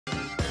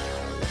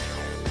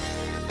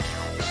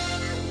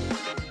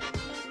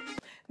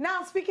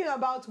Now, speaking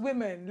about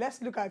women,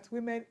 let's look at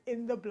women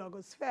in the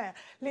blogosphere.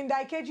 Linda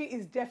Ikeji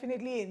is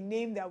definitely a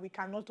name that we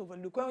cannot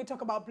overlook. When we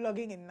talk about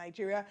blogging in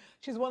Nigeria,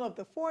 she's one of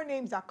the 4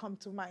 names that come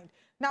to mind.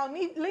 Now,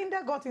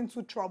 Linda got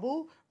into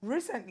trouble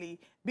recently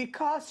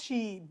because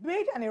she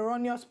made an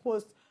erroneous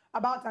post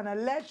about an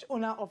alleged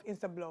owner of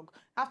Instablog.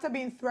 After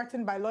being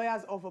threatened by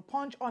lawyers of a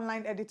Punch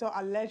online editor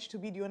alleged to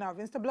be the owner of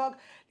Instablog,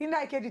 Linda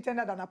Ikeji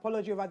tendered an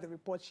apology over the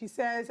report. She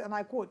says, and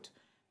I quote,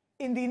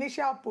 in the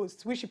initial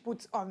post, which she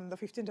put on the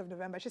 15th of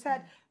November, she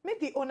said,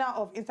 meet the owner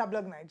of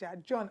Instablog Nigeria,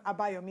 John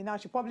Abayomi. Now,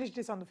 she published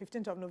this on the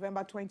 15th of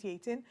November,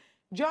 2018.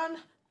 John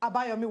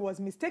Abayomi was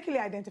mistakenly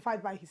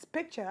identified by his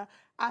picture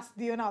as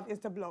the owner of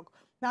Instablog.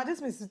 Now,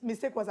 this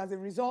mistake was as a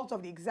result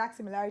of the exact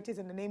similarities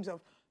in the names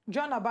of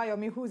John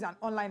Abayomi, who is an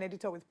online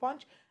editor with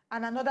Punch,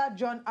 and another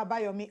John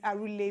Abayomi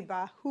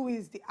Aruleba, who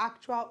is the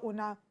actual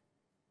owner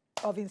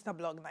of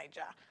Instablog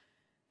Nigeria.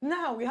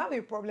 Now, we have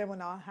a problem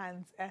on our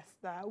hands,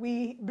 Esther.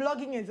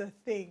 Blogging is a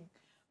thing.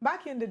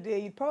 Back in the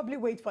day, you'd probably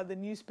wait for the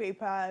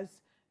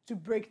newspapers to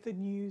break the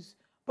news.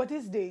 But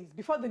these days,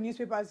 before the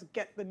newspapers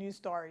get the news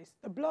stories,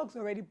 the blogs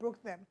already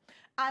broke them.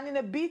 And in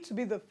a bid to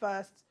be the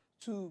first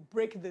to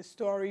break the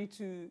story,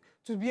 to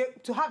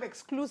have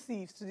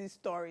exclusives to these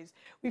stories,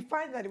 we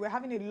find that we're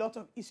having a lot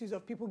of issues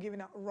of people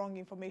giving out wrong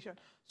information.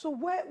 So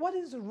what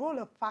is the role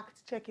of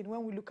fact-checking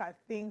when we look at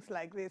things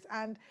like this?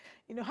 And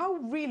how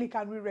really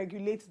can we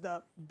regulate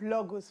the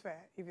blogosphere,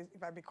 if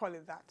I may call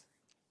it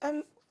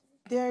that?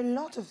 There are a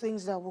lot of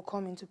things that will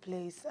come into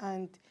place,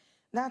 and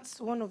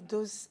that's one of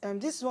those,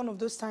 this is one of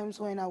those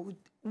times when I would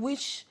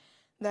wish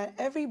that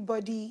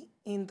everybody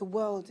in the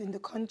world, in the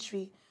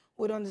country,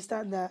 would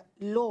understand that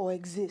law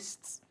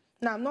exists.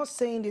 Now, I'm not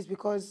saying this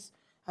because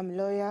I'm a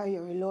lawyer,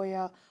 you're a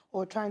lawyer,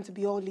 or trying to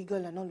be all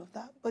legal and all of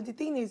that. But the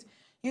thing is,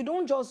 you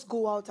don't just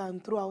go out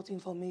and throw out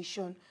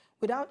information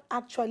without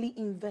actually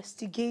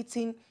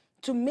investigating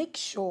to make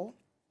sure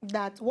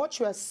that what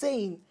you are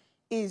saying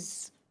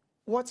is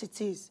what it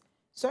is.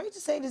 Sorry to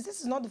say this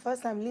is not the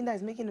first time Linda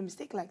is making a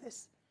mistake like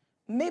this.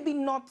 Maybe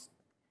not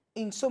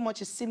in so much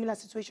a similar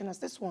situation as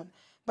this one,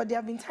 but there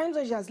have been times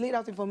when she has laid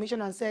out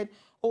information and said,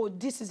 oh,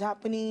 this is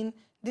happening,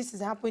 this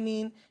is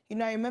happening.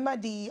 I remember I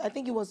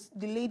think it was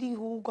the lady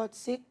who got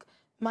sick,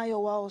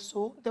 Mayowa or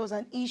so. There was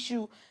an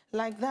issue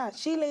like that.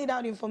 She laid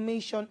out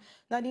information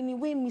that in a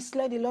way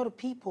misled a lot of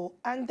people.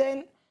 And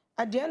then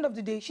at the end of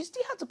the day, she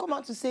still had to come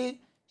out to say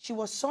she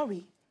was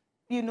sorry.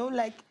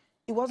 Like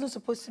it wasn't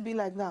supposed to be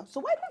like that. So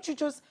why don't you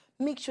just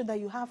make sure that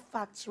you have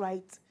facts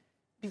right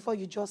before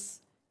you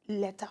just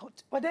let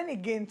out? But then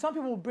again, some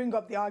people bring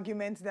up the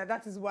argument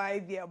that is why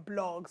there are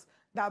blogs,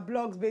 that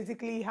blogs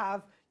basically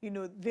have,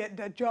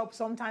 their job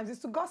sometimes is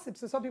to gossip.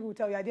 So some people will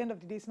tell you at the end of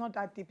the day, it's not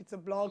that deep, it's a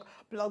blog,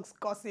 blogs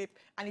gossip,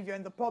 and if you're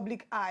in the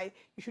public eye,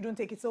 you shouldn't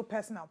take it so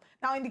personal.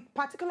 Now, in the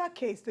particular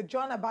case, the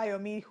John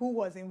Abayomi who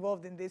was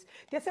involved in this,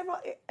 there are several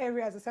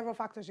areas, several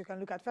factors you can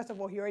look at. First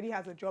of all, he already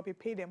has a job, a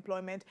paid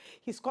employment.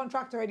 His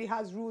contract already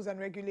has rules and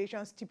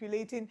regulations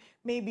stipulating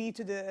maybe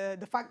to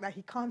the fact that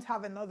he can't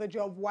have another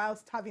job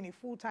whilst having a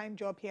full-time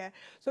job here.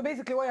 So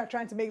basically what you're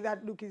trying to make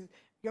that look is,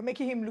 you're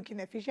making him look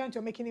inefficient.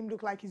 You're making him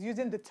look like he's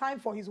using the time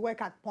for his work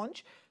at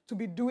Punch to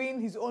be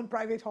doing his own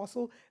private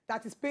hustle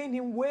that is paying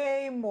him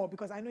way more,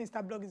 because I know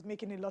Instablog is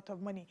making a lot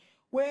of money,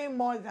 way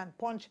more than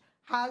Punch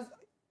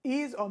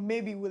is or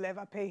maybe will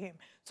ever pay him.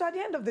 So at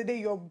the end of the day,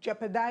 you're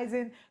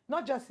jeopardizing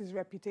not just his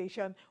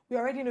reputation. We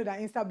already know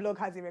that Instablog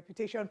has a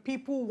reputation.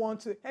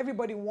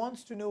 Everybody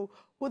wants to know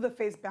who the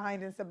face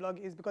behind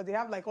Instablog is, because they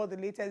have like all the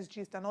latest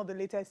gist and all the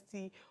latest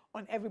tea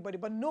on everybody,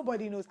 but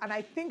nobody knows. And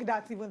I think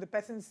that's even the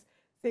person's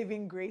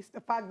saving grace, the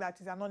fact that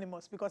it's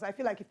anonymous, because I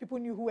feel like if people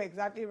knew who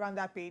exactly ran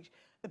that page,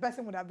 the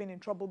person would have been in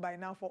trouble by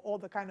now for all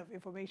the kind of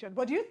information.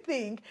 But do you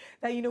think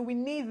that, we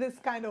need this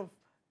kind of,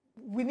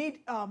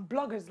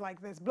 bloggers like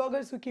this,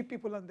 bloggers who keep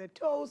people on their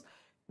toes,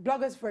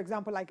 bloggers, for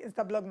example, like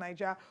Instablog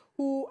Nigeria,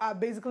 who are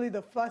basically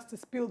the first to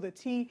spill the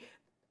tea?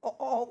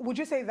 Or would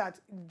you say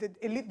that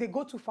they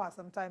go too far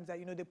sometimes, that,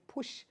 they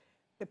push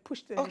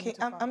the Okay,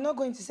 I'm not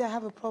going to say I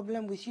have a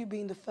problem with you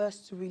being the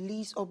first to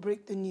release or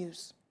break the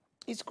news.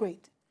 It's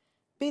great.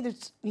 Be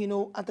it,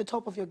 at the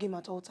top of your game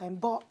at all time,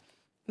 but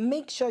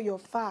make sure your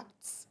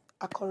facts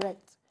are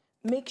correct.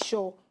 Make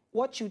sure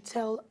what you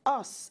tell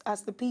us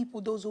as the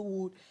people, those who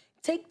would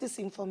take this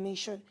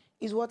information,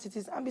 is what it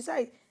is. And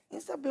besides,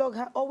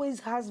 Instablog always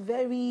has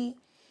very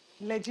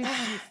legit.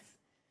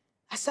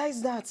 Aside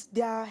that,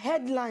 there are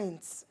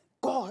headlines.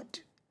 God.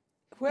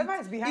 Whoever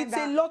is behind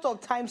that, it's a lot of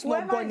times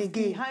not born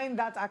again. Behind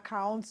that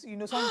account,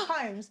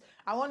 sometimes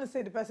I want to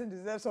say the person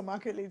deserves some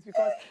accolades,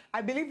 because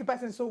I believe the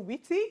person is so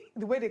witty,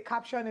 the way they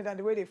caption it and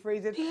the way they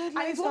phrase it. And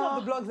it's one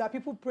of the blogs that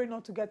people pray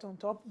not to get on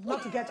top,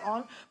 not to get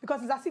on,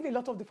 because it's as if a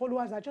lot of the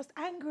followers are just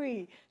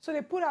angry. So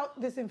they put out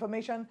this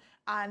information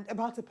and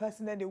about a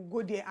person, then they will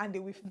go there and they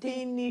will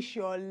finish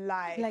your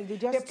life. Like they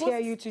just tear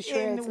you to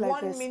shreds in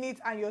like 1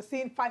 minute, and you're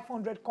seeing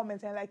 500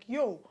 comments and like,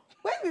 yo,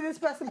 when did this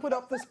person put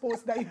up this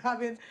post that you're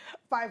having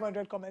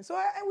 500 comments? So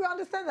and we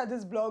understand that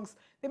these blogs,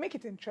 they make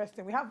it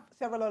interesting. We have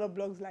several other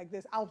blogs like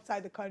this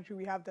outside the country.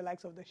 We have the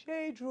likes of the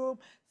Shade Room,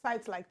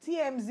 sites like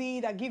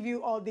TMZ that give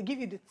you they give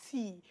you the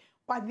tea.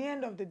 But at the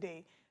end of the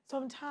day,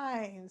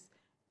 sometimes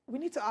we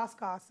need to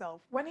ask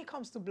ourselves, when it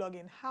comes to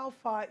blogging, how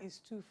far is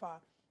too far?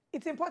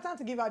 It's important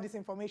to give out this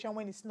information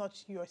when it's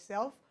not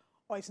yourself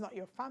or it's not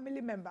your family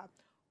member.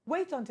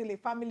 Wait until a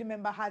family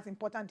member has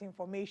important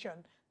information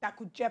that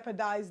could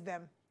jeopardize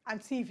them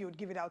and see if you would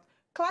give it out.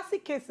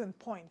 Classic case in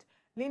point,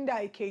 Linda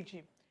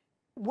Ikeji.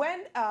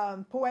 When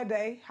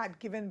Poede had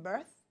given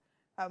birth,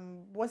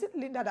 was it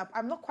Linda that,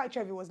 I'm not quite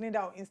sure if it was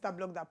Linda or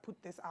Instablog that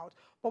put this out,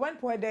 but when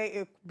Poede,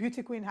 a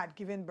beauty queen, had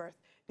given birth,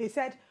 they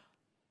said,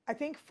 I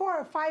think 4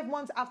 or 5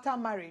 months after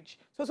marriage,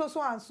 so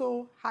and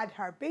so had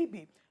her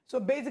baby. So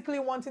basically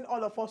wanting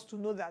all of us to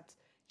know that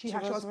she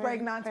was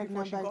pregnant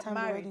before she got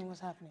married.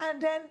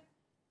 And then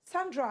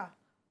Sandra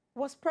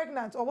was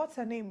pregnant, or what's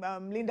her name?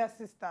 Linda's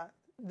sister.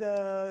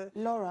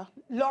 Laura,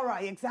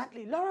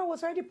 exactly. Laura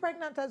was already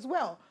pregnant as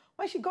well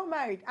when she got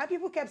married. And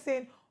people kept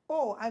saying,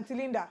 oh, Auntie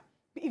Linda,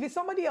 if it's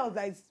somebody else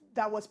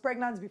that was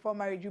pregnant before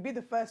marriage, you'll be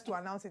the first to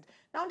announce it.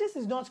 Now, this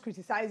is not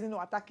criticizing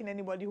or attacking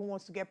anybody who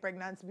wants to get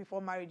pregnant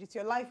before marriage. It's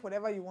your life,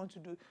 whatever you want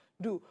to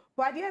do.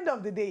 But at the end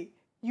of the day,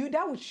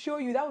 that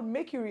would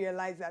make you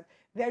realize that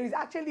there is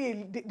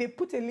actually, they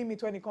put a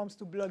limit when it comes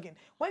to blogging.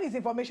 When it's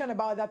information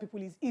about other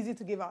people, it's easy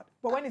to give out.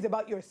 But when it's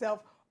about yourself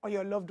or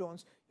your loved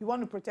ones, you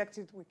want to protect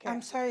it with care.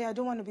 I'm sorry, I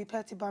don't want to be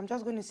petty, but I'm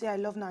just going to say I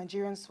love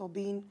Nigerians for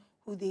being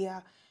who they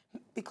are.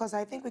 Because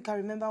I think we can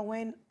remember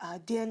when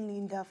dear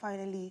Linda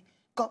finally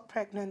got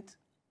pregnant.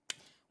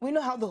 We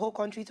know how the whole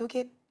country took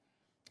it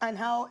and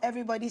how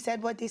everybody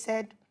said what they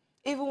said.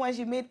 Even when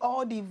she made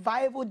all the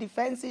viable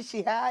defenses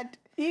she had.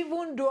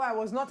 Even though I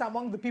was not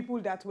among the people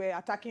that were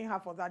attacking her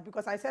for that,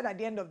 because I said at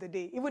the end of the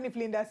day, even if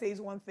Linda says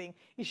one thing,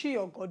 is she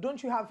your God?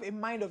 Don't you have a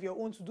mind of your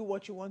own to do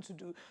what you want to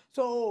do?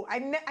 So I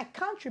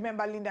can't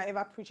remember Linda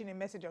ever preaching a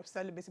message of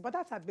celibacy, but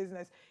that's her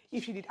business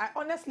if she did. I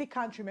honestly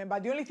can't remember.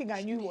 The only thing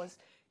I knew was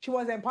she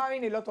was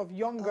empowering a lot of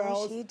young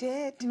girls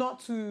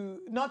not to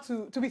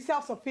be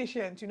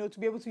self-sufficient, you know, to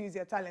be able to use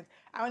their talent.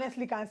 I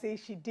honestly can't say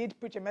she did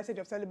preach a message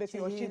of celibacy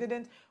or she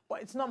didn't,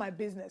 but it's not my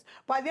business.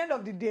 But at the end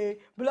of the day,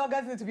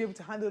 bloggers need to be able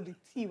to handle the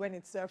tea when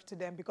it's served to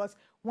them, because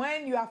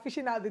when you are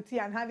fishing out the tea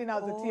and handing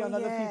out the tea on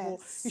other people,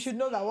 you should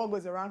know that what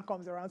goes around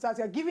comes around. So as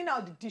you're giving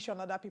out the dish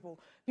on other people,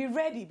 be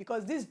ready,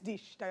 because this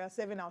dish that you're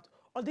serving out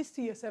or this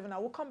tea you're serving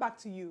out will come back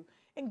to you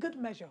in good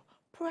measure,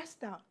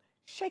 pressed down,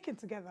 shaken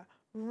together,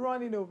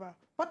 running over.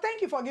 But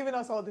thank you for giving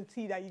us all the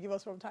tea that you give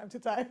us from time to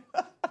time.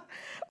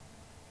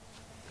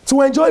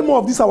 To enjoy more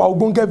of these our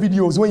Ogbonge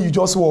videos when you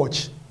just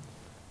watch,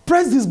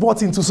 press this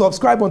button to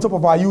subscribe on top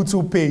of our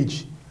YouTube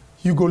page.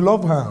 You go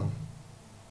love her.